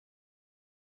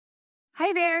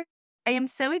Hi there. I am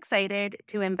so excited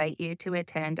to invite you to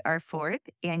attend our fourth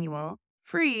annual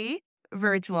free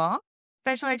virtual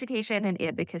special education and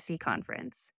advocacy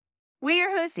conference. We are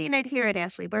hosting it here at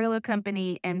Ashley Barlow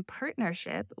Company in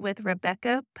partnership with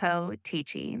Rebecca Poe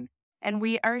Teaching. And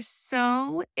we are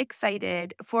so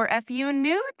excited for a few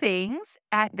new things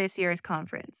at this year's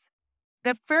conference.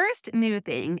 The first new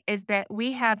thing is that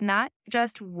we have not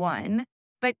just one,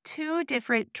 but two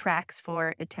different tracks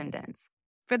for attendance.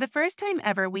 For the first time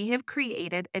ever, we have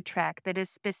created a track that is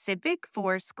specific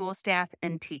for school staff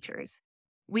and teachers.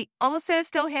 We also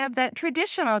still have that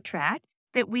traditional track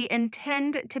that we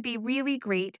intend to be really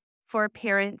great for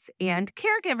parents and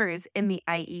caregivers in the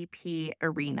IEP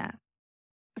arena.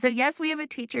 So, yes, we have a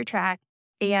teacher track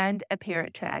and a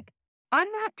parent track. On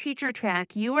that teacher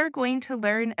track, you are going to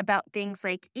learn about things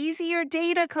like easier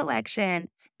data collection,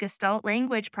 Gestalt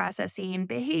language processing,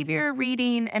 behavior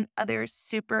reading, and other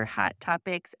super hot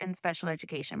topics in special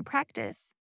education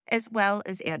practice, as well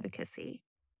as advocacy.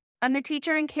 On the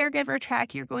teacher and caregiver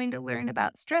track, you're going to learn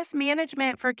about stress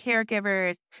management for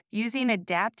caregivers, using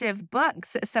adaptive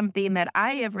books, something that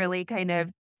I have really kind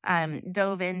of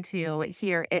dove into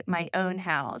here at my own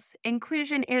house,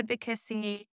 inclusion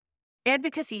advocacy,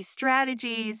 advocacy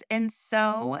strategies, and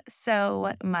so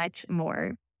much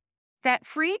more. That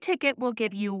free ticket will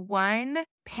give you one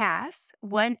pass,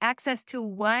 one access to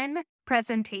one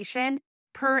presentation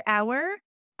per hour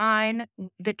on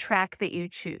the track that you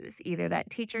choose, either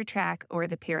that teacher track or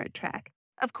the parent track.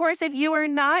 Of course, if you are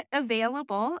not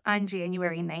available on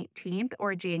January 19th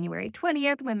or January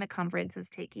 20th when the conference is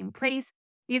taking place,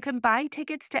 you can buy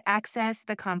tickets to access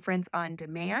the conference on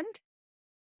demand.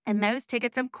 And those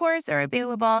tickets, of course, are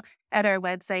available at our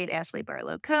website,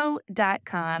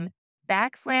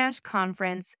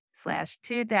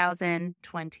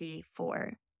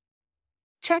 ashleybarlowco.com/conference/2024.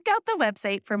 Check out the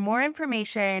website for more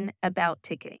information about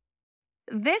ticketing.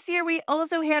 This year, we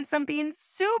also have something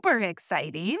super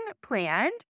exciting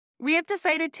planned. We have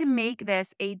decided to make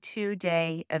this a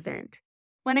 2-day event.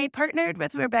 When I partnered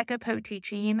with Rebecca Poe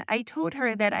Teaching, I told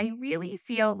her that I really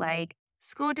feel like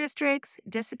school districts,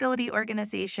 disability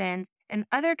organizations, and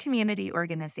other community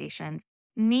organizations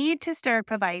need to start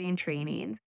providing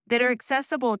trainings that are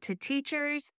accessible to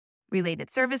teachers,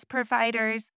 related service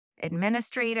providers,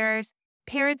 administrators,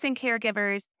 parents and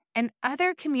caregivers, and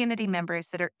other community members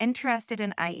that are interested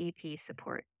in IEP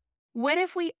support. What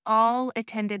if we all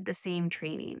attended the same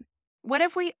training? What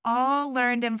if we all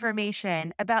learned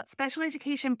information about special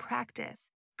education practice,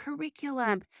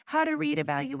 curriculum, how to read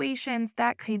evaluations,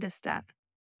 that kind of stuff?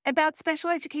 About special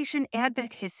education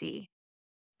advocacy,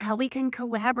 how we can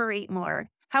collaborate more,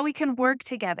 how we can work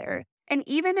together, and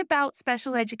even about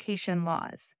special education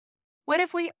laws. What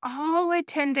if we all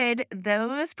attended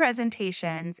those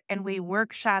presentations and we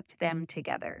workshopped them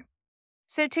together?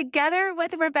 So, together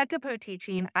with Rebecca Poe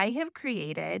Teaching, I have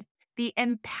created the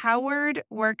Empowered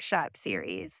Workshop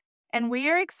Series, and we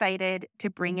are excited to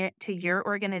bring it to your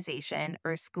organization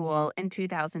or school in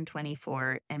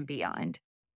 2024 and beyond.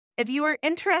 If you are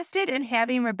interested in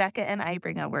having Rebecca and I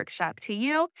bring a workshop to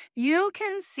you, you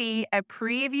can see a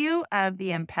preview of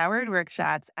the Empowered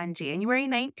Workshops on January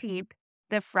 19th,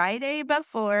 the Friday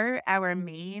before our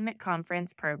main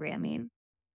conference programming.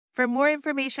 For more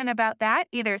information about that,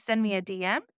 either send me a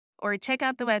DM or check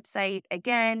out the website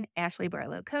again,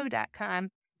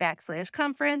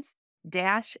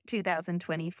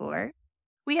 ashleybarlowco.com/conference-2024.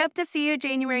 We hope to see you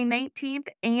January 19th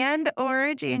and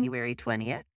or January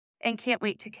 20th and can't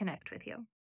wait to connect with you.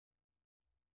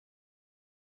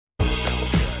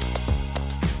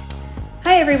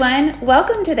 Hi, everyone.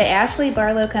 Welcome to the Ashley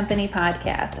Barlow Company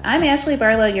podcast. I'm Ashley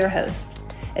Barlow, your host.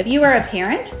 If you are a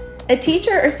parent, a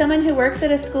teacher, or someone who works at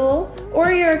a school,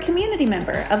 or you're a community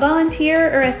member, a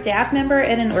volunteer, or a staff member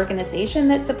at an organization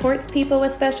that supports people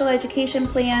with special education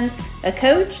plans, a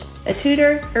coach, a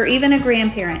tutor, or even a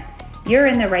grandparent, you're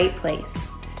in the right place.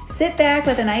 Sit back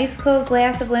with an ice cold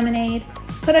glass of lemonade,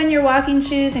 put on your walking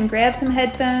shoes and grab some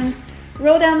headphones,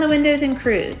 roll down the windows and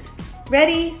cruise.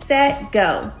 Ready, set,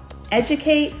 go.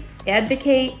 Educate,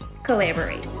 advocate,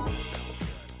 collaborate.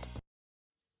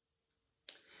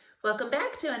 Welcome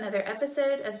back to another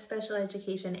episode of Special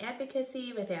Education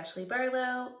Advocacy with Ashley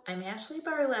Barlow. I'm Ashley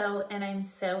Barlow, and I'm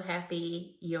so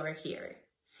happy you're here.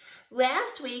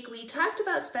 Last week, we talked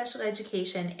about special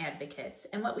education advocates,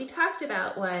 and what we talked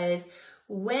about was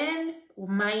when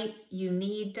might you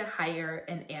need to hire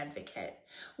an advocate?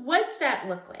 What's that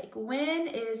look like? When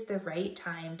is the right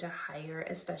time to hire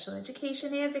a special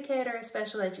education advocate or a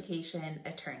special education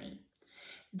attorney?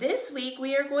 This week,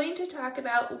 we are going to talk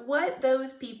about what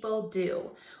those people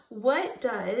do. What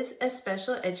does a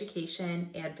special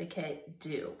education advocate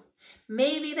do?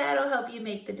 Maybe that'll help you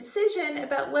make the decision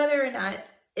about whether or not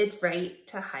it's right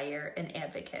to hire an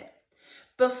advocate.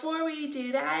 Before we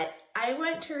do that, I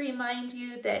want to remind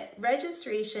you that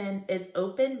registration is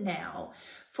open now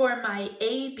for my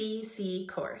ABC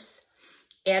course,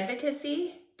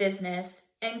 Advocacy, Business,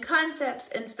 and Concepts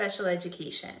in Special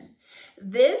Education.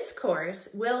 This course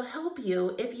will help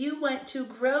you if you want to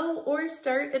grow or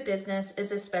start a business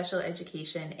as a special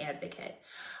education advocate.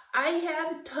 I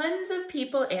have tons of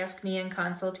people ask me in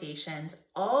consultations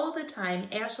all the time,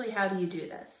 Ashley, how do you do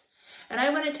this? And I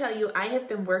want to tell you, I have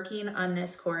been working on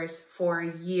this course for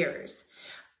years.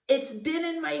 It's been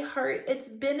in my heart. It's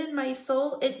been in my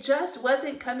soul. It just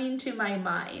wasn't coming to my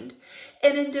mind.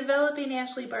 And in developing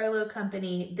Ashley Barlow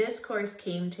Company, this course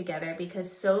came together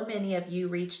because so many of you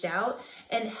reached out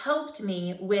and helped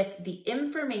me with the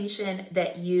information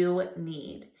that you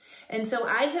need. And so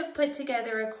I have put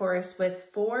together a course with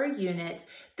 4 units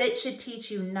that should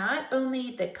teach you not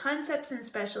only the concepts in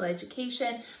special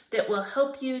education that will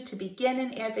help you to begin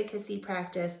an advocacy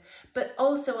practice, but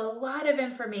also a lot of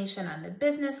information on the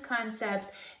business concepts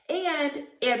and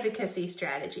advocacy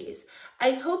strategies.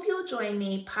 I hope you'll join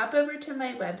me. Pop over to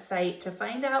my website to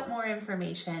find out more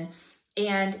information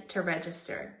and to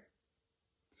register.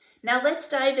 Now let's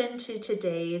dive into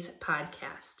today's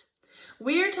podcast.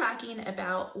 We're talking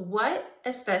about what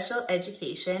a special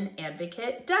education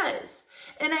advocate does.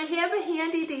 And I have a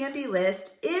handy dandy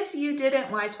list. If you didn't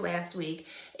watch last week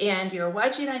and you're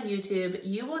watching on YouTube,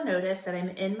 you will notice that I'm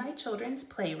in my children's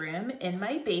playroom in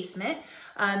my basement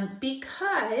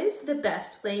because the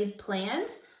best laid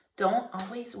plans don't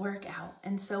always work out.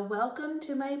 And so welcome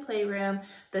to my playroom.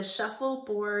 The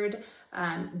shuffleboard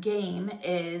game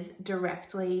is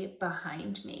directly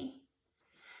behind me.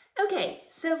 Okay,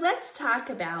 so let's talk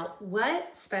about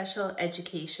what special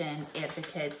education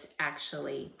advocates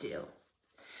actually do.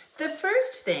 The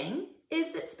first thing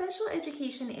is that special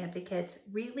education advocates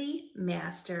really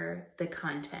master the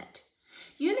content.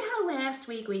 You know how last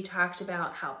week we talked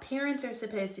about how parents are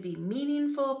supposed to be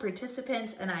meaningful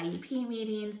participants in IEP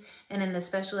meetings and in the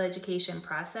special education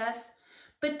process,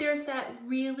 but there's that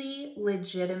really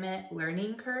legitimate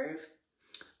learning curve?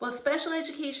 Well, special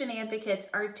education advocates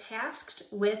are tasked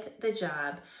with the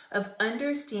job of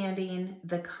understanding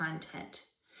the content.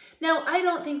 Now, I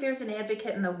don't think there's an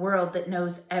advocate in the world that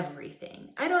knows everything.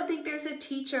 I don't think there's a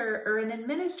teacher or an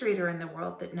administrator in the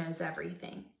world that knows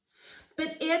everything.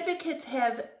 But advocates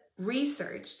have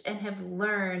researched and have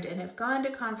learned and have gone to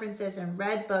conferences and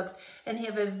read books and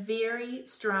have a very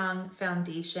strong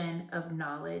foundation of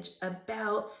knowledge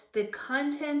about the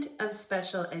content of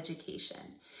special education,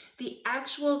 the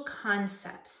actual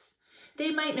concepts. They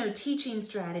might know teaching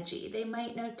strategy. They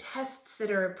might know tests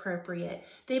that are appropriate.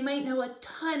 They might know a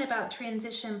ton about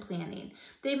transition planning.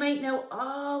 They might know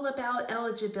all about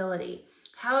eligibility,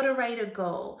 how to write a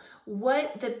goal,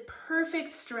 what the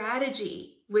perfect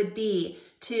strategy would be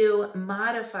to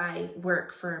modify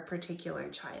work for a particular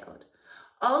child.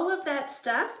 All of that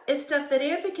stuff is stuff that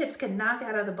advocates can knock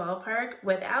out of the ballpark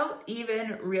without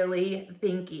even really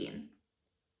thinking.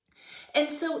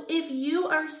 And so if you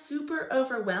are super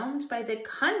overwhelmed by the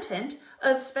content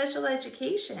of special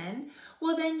education,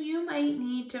 well, then you might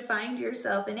need to find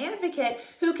yourself an advocate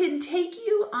who can take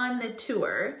you on the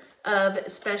tour of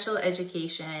special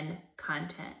education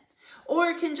content,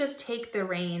 or can just take the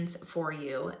reins for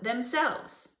you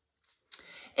themselves.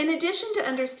 In addition to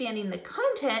understanding the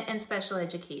content in special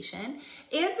education,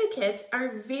 advocates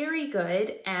are very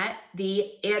good at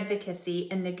the advocacy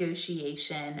and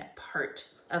negotiation part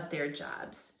of their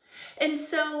jobs. And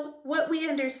so what we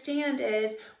understand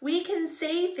is we can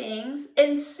say things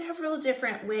in several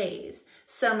different ways.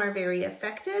 Some are very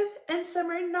effective and some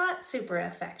are not super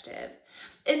effective.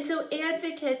 And so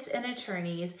advocates and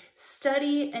attorneys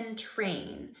study and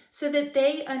train so that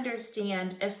they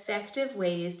understand effective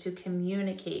ways to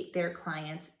communicate their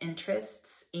clients'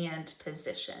 interests and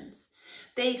positions.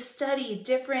 They study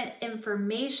different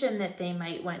information that they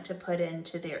might want to put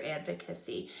into their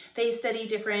advocacy. They study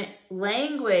different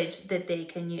language that they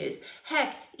can use.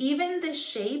 Heck, even the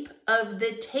shape of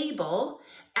the table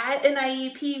at an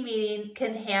IEP meeting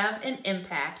can have an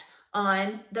impact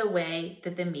on the way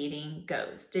that the meeting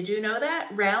goes. Did you know that?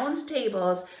 Round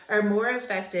tables are more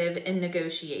effective in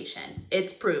negotiation.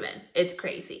 It's proven. It's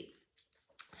crazy.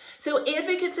 So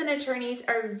advocates and attorneys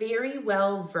are very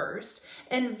well versed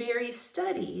and very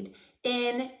studied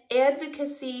in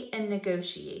advocacy and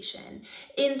negotiation,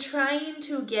 in trying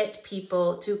to get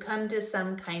people to come to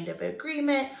some kind of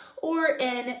agreement, or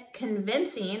in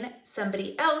convincing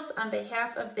somebody else on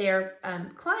behalf of their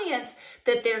clients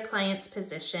that their client's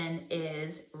position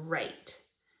is right.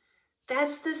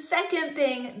 That's the second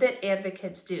thing that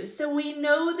advocates do. So we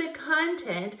know the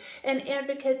content, and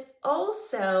advocates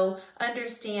also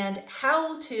understand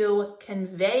how to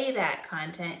convey that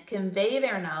content, convey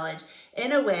their knowledge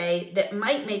in a way that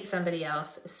might make somebody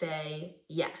else say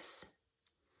yes.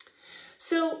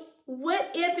 So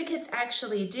what advocates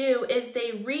actually do is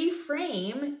they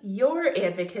reframe your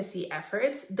advocacy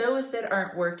efforts, those that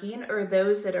aren't working or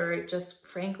those that are just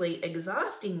frankly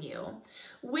exhausting you,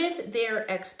 with their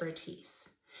expertise.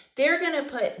 They're going to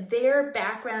put their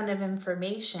background of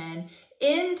information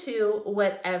into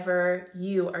whatever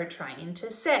you are trying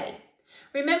to say.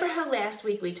 Remember how last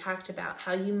week we talked about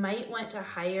how you might want to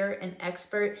hire an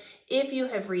expert if you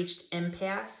have reached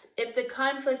impasse, if the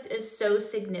conflict is so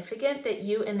significant that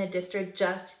you and the district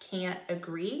just can't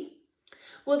agree?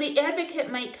 Well, the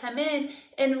advocate might come in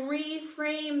and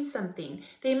reframe something.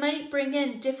 They might bring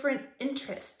in different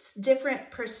interests, different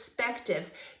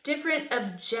perspectives, different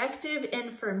objective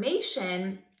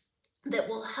information that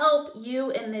will help you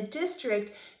and the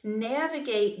district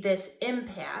navigate this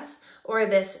impasse or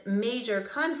this major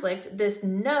conflict, this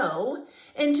no,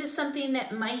 into something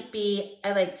that might be,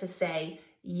 I like to say,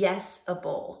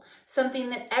 yes-able, something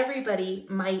that everybody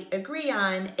might agree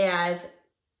on as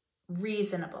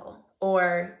reasonable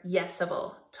or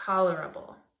yesable,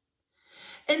 tolerable.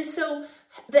 And so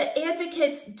the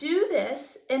advocates do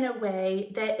this in a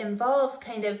way that involves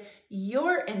kind of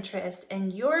your interest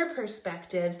and your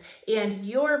perspectives and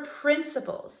your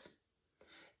principles.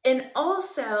 And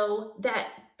also that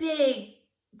big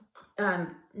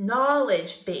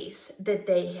knowledge base that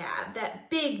they have, that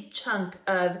big chunk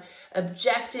of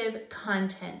objective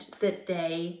content that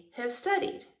they have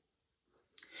studied.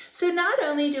 So not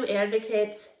only do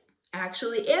advocates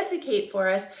actually advocate for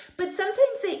us, but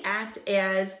sometimes they act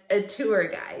as a tour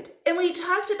guide. And we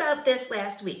talked about this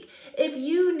last week. If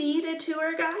you need a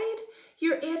tour guide,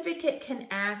 your advocate can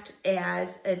act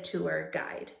as a tour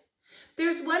guide.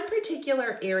 There's one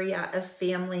particular area of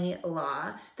family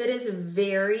law that is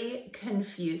very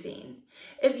confusing.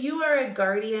 If you are a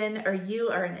guardian or you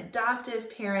are an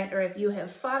adoptive parent or if you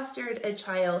have fostered a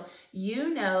child,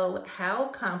 you know how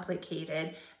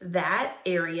complicated that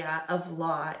area of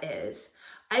law is.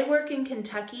 I work in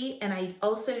Kentucky and I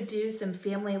also do some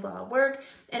family law work.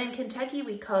 And in Kentucky,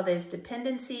 we call those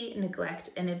dependency, neglect,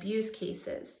 and abuse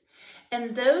cases.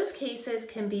 And those cases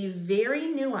can be very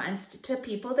nuanced to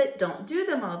people that don't do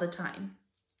them all the time.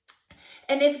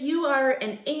 And if you are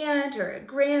an aunt or a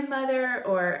grandmother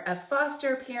or a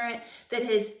foster parent that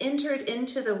has entered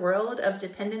into the world of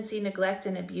dependency, neglect,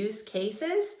 and abuse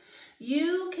cases,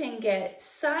 you can get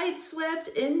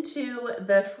sideswept into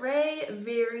the fray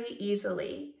very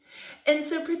easily. And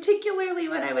so particularly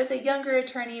when I was a younger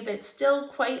attorney, but still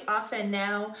quite often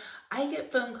now, I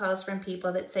get phone calls from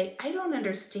people that say, I don't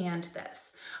understand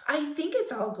this. I think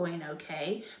it's all going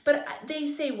okay, but they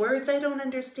say words I don't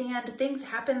understand, things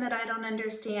happen that I don't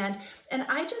understand, and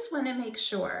I just want to make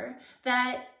sure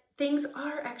that things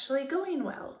are actually going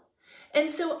well. And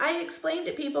so I explain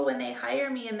to people when they hire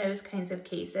me in those kinds of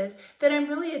cases that I'm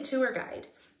really a tour guide.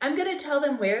 I'm going to tell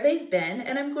them where they've been,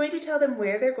 and I'm going to tell them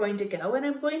where they're going to go, and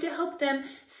I'm going to help them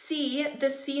see the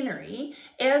scenery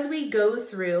as we go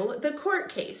through the court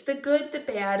case, the good, the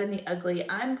bad, and the ugly.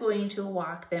 I'm going to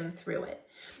walk them through it.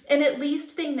 And at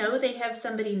least they know they have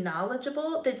somebody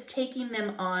knowledgeable that's taking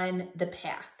them on the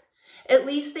path. At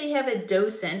least they have a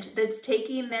docent that's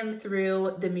taking them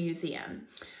through the museum,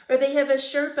 or they have a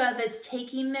Sherpa that's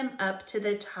taking them up to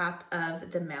the top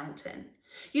of the mountain.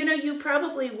 You know, you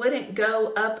probably wouldn't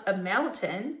go up a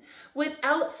mountain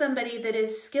without somebody that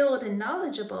is skilled and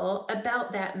knowledgeable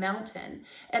about that mountain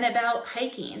and about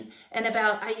hiking and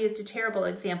about, I used a terrible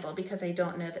example because I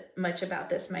don't know much about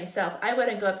this myself. I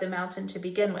wouldn't go up the mountain to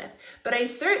begin with, but I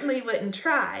certainly wouldn't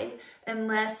try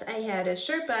unless I had a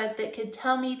Sherpa that could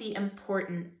tell me the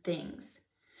important things.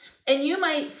 And you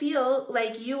might feel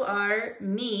like you are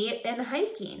me in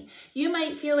hiking. You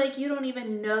might feel like you don't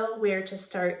even know where to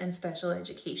start in special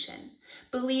education.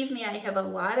 Believe me, I have a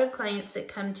lot of clients that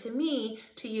come to me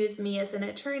to use me as an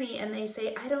attorney and they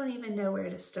say, I don't even know where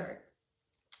to start.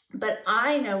 But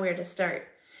I know where to start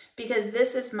because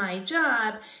this is my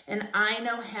job and I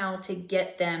know how to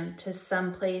get them to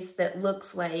some place that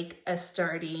looks like a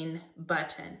starting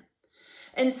button.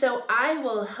 And so I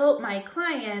will help my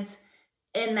clients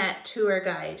in that tour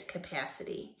guide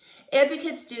capacity.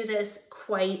 Advocates do this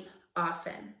quite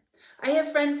often. I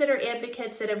have friends that are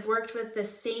advocates that have worked with the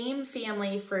same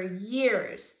family for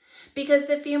years because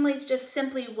the families just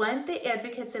simply want the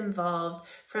advocates involved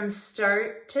from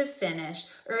start to finish,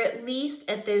 or at least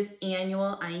at those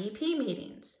annual IEP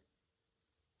meetings.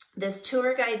 this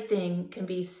tour guide thing can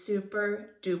be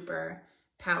super duper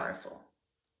powerful.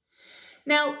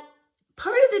 Now,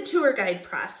 part of the tour guide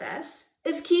process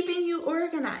is keeping you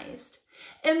organized.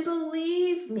 And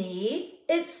believe me,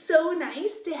 it's so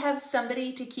nice to have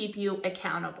somebody to keep you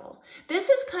accountable. This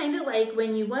is kind of like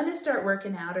when you want to start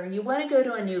working out, or you want to go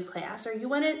to a new class, or you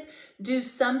want to do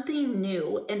something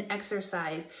new, an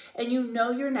exercise, and you know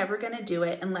you're never going to do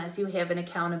it unless you have an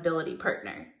accountability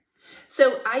partner.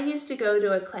 So I used to go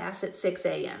to a class at 6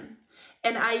 a.m.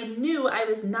 and I knew I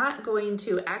was not going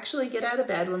to actually get out of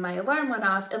bed when my alarm went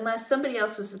off unless somebody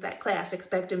else was at that class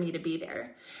expected me to be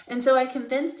there. And so I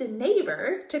convinced a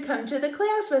neighbor to come to the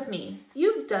class with me.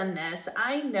 You've done this.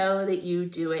 I know that you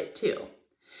do it too.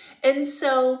 And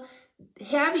so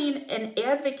having an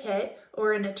advocate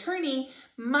or an attorney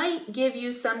might give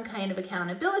you some kind of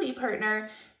accountability partner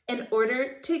in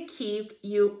order to keep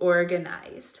you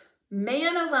organized.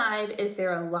 Man alive, is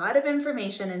there a lot of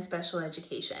information in special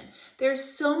education. There's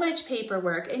so much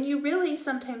paperwork, and you really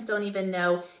sometimes don't even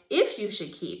know if you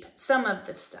should keep some of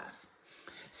the stuff.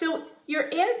 So your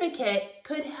advocate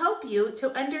could help you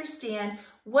to understand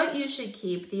what you should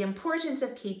keep, the importance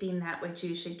of keeping that which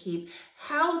you should keep,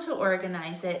 how to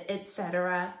organize it,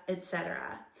 etc.,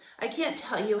 etc. I can't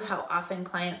tell you how often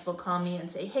clients will call me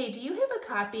and say, hey, do you have a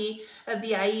copy of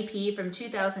the IEP from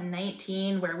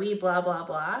 2019 where we blah, blah,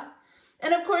 blah?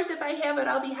 And of course, if I have it,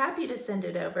 I'll be happy to send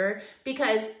it over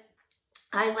because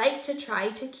I like to try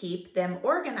to keep them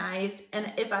organized.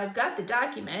 And if I've got the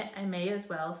document, I may as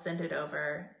well send it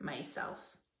over myself.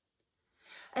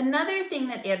 Another thing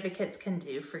that advocates can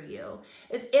do for you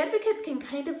is advocates can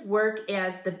kind of work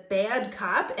as the bad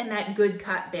cop in that good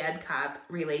cop, bad cop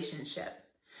relationship.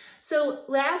 So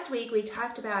last week we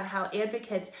talked about how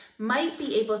advocates might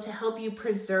be able to help you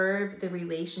preserve the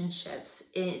relationships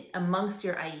amongst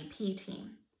your IEP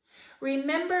team.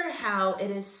 Remember how it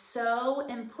is so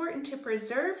important to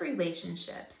preserve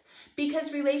relationships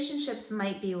because relationships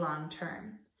might be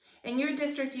long-term. In your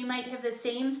district, you might have the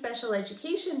same special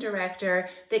education director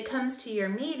that comes to your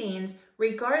meetings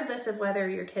regardless of whether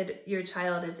your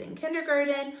child is in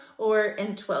kindergarten or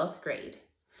in 12th grade.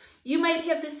 You might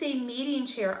have the same meeting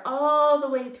chair all the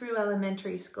way through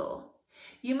elementary school.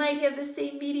 You might have the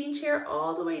same meeting chair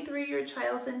all the way through your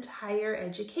child's entire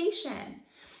education.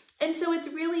 And so it's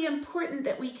really important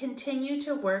that we continue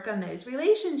to work on those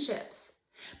relationships.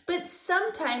 But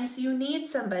sometimes you need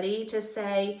somebody to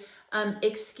say,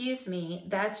 excuse me,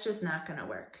 that's just not going to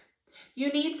work. You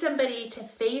need somebody to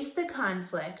face the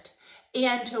conflict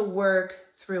and to work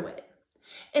through it.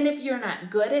 And if you're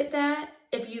not good at that,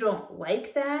 if you don't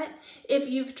like that, if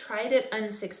you've tried it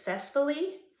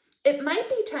unsuccessfully, it might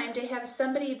be time to have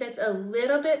somebody that's a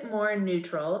little bit more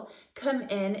neutral come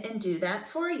in and do that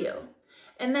for you.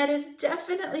 And that is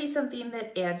definitely something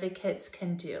that advocates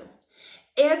can do.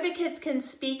 Advocates can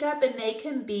speak up and they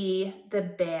can be the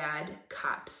bad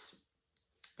cops.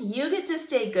 You get to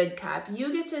stay good cop.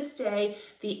 You get to stay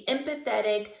the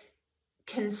empathetic,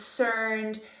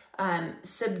 concerned,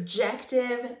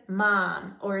 subjective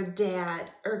mom or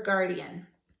dad or guardian.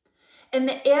 And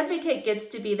the advocate gets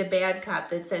to be the bad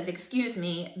cop that says, excuse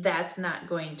me, that's not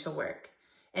going to work.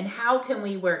 And how can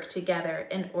we work together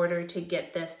in order to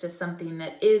get this to something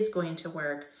that is going to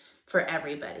work for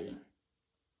everybody?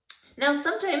 Now,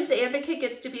 sometimes the advocate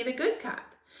gets to be the good cop.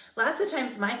 Lots of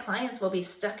times my clients will be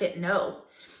stuck at no.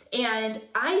 And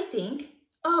I think,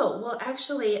 oh, well,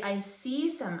 actually, I see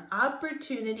some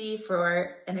opportunity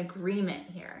for an agreement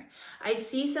here. I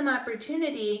see some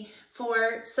opportunity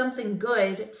for something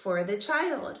good for the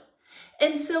child.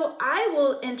 And so I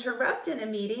will interrupt in a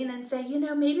meeting and say,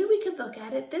 maybe we could look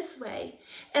at it this way.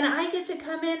 And I get to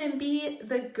come in and be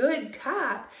the good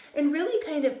cop and really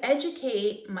kind of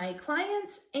educate my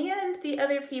clients and the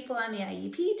other people on the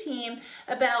IEP team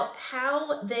about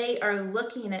how they are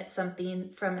looking at something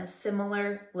from a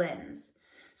similar lens.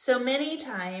 So many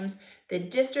times the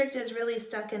district is really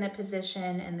stuck in a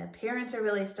position and the parents are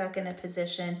really stuck in a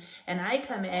position, and I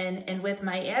come in and with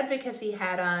my advocacy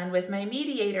hat on, with my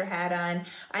mediator hat on,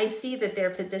 I see that their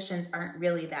positions aren't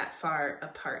really that far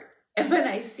apart. And when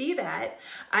I see that,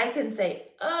 I can say,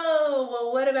 oh,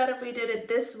 well, what about if we did it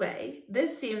this way?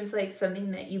 This seems like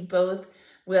something that you both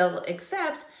will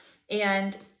accept,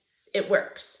 and it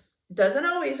works. Doesn't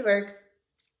always work,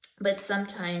 but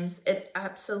sometimes it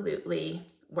absolutely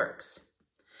works.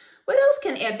 What else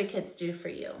can advocates do for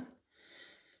you?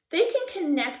 They can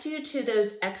connect you to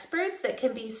those experts that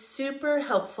can be super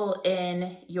helpful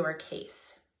in your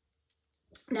case.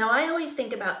 Now, I always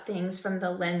think about things from the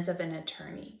lens of an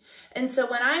attorney. And so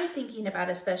when I'm thinking about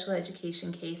a special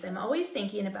education case, I'm always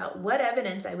thinking about what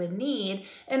evidence I would need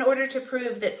in order to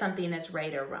prove that something is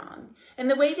right or wrong. And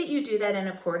the way that you do that in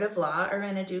a court of law or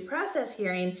in a due process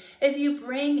hearing is you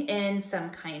bring in some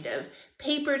kind of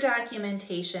paper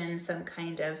documentation, some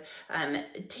kind of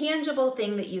tangible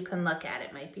thing that you can look at.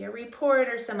 It might be a report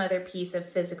or some other piece of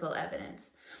physical evidence.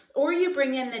 Or you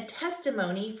bring in the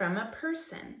testimony from a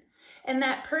person. And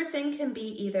that person can be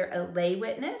either a lay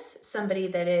witness, somebody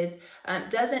that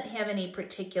doesn't have any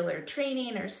particular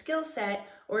training or skill set,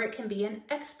 or it can be an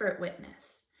expert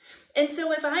witness. And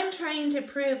so if I'm trying to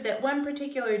prove that one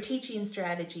particular teaching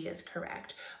strategy is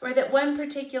correct, or that one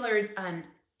particular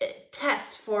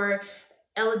test for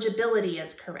eligibility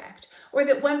is correct, or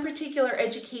that one particular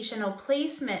educational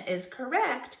placement is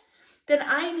correct, then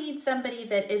I need somebody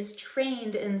that is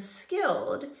trained and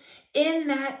skilled in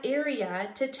that area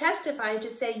to testify to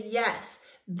say, yes,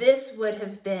 this would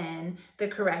have been the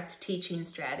correct teaching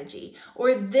strategy,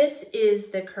 or this is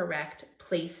the correct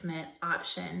placement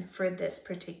option for this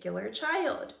particular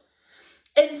child.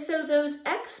 And so those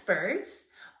experts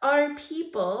are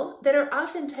people that are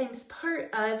oftentimes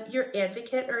part of your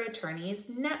advocate or attorney's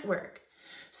network.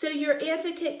 So your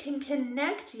advocate can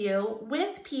connect you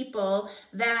with people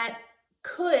that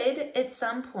could at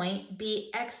some point be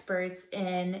experts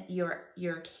in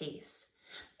your case.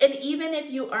 And even if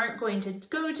you aren't going to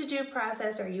go to due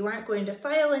process or you aren't going to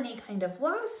file any kind of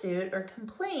lawsuit or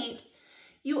complaint,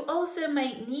 you also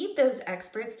might need those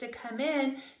experts to come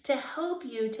in to help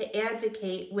you to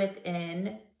advocate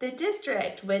within the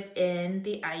district, within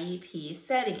the IEP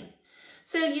setting.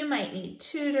 So you might need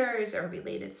tutors or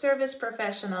related service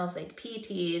professionals like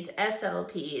PTs,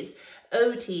 SLPs,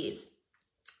 OTs.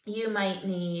 You might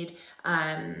need,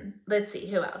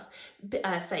 who else?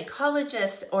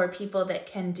 Psychologists or people that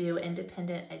can do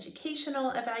independent educational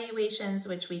evaluations,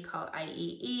 which we call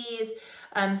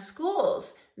IEEs,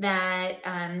 schools that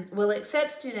will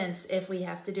accept students if we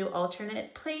have to do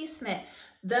alternate placement.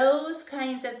 Those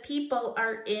kinds of people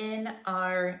are in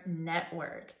our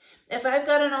network. If I've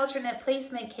got an alternate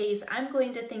placement case, I'm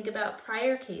going to think about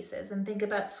prior cases and think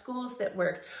about schools that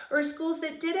worked or schools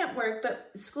that didn't work,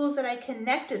 but schools that I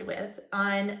connected with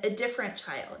on a different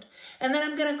child. And then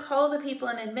I'm going to call the people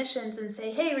in admissions and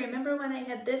say, hey, remember when I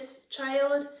had this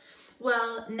child?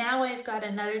 Well, now I've got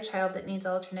another child that needs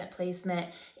alternate placement,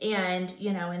 and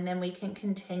then we can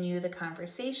continue the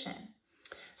conversation.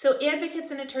 So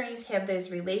advocates and attorneys have those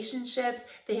relationships,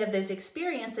 they have those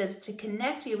experiences to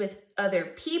connect you with other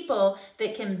people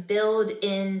that can build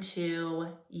into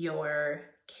your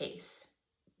case.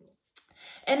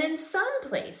 And in some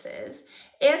places,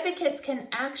 advocates can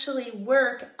actually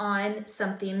work on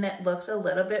something that looks a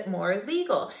little bit more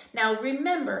legal. Now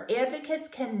remember, advocates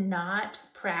cannot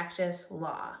practice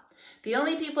law. The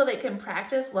only people that can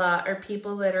practice law are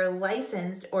people that are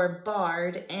licensed or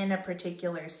barred in a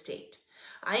particular state.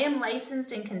 I am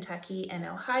licensed in Kentucky and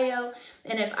Ohio,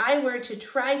 and if I were to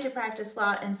try to practice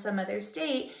law in some other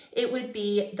state, it would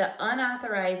be the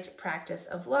unauthorized practice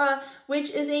of law,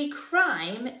 which is a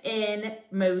crime in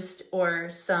most or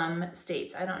some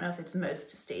states. I don't know if it's most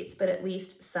states, but at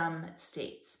least some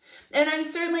states. And I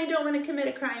certainly don't want to commit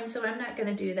a crime, so I'm not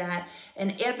going to do that,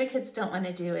 and advocates don't want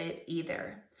to do it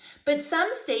either. But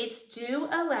some states do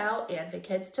allow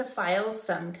advocates to file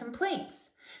some complaints.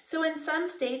 So in some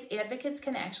states, advocates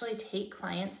can actually take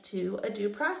clients to a due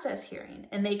process hearing,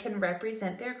 and they can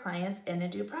represent their clients in a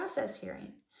due process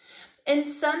hearing. In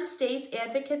some states,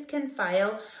 advocates can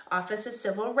file Office of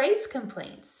Civil Rights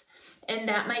complaints, and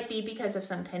that might be because of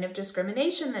some kind of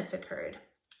discrimination that's occurred,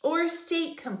 or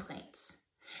state complaints.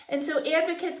 And so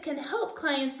advocates can help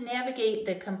clients navigate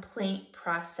the complaint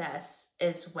process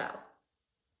as well.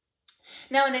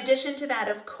 Now, in addition to that,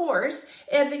 of course,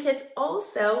 advocates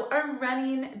also are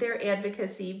running their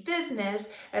advocacy business,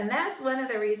 and that's one of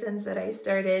the reasons that I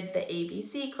started the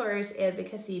ABC course,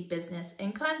 Advocacy, Business,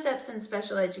 and Concepts in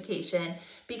Special Education,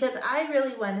 because I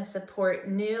really want to support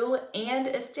new and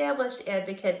established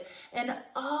advocates in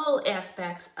all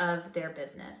aspects of their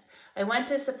business. I want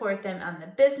to support them on the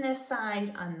business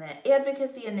side, on the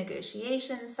advocacy and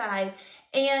negotiation side,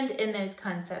 and in those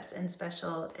concepts in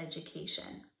special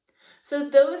education.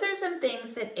 So those are some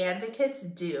things that advocates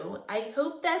do. I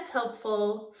hope that's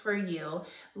helpful for you.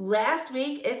 Last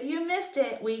week, if you missed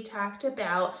it, we talked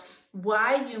about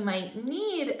why you might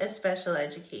need a special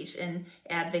education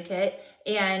advocate.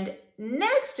 And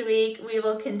next week, we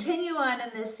will continue on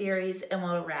in this series and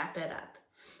we'll wrap it up.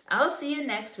 I'll see you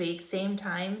next week, same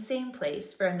time, same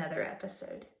place for another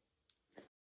episode.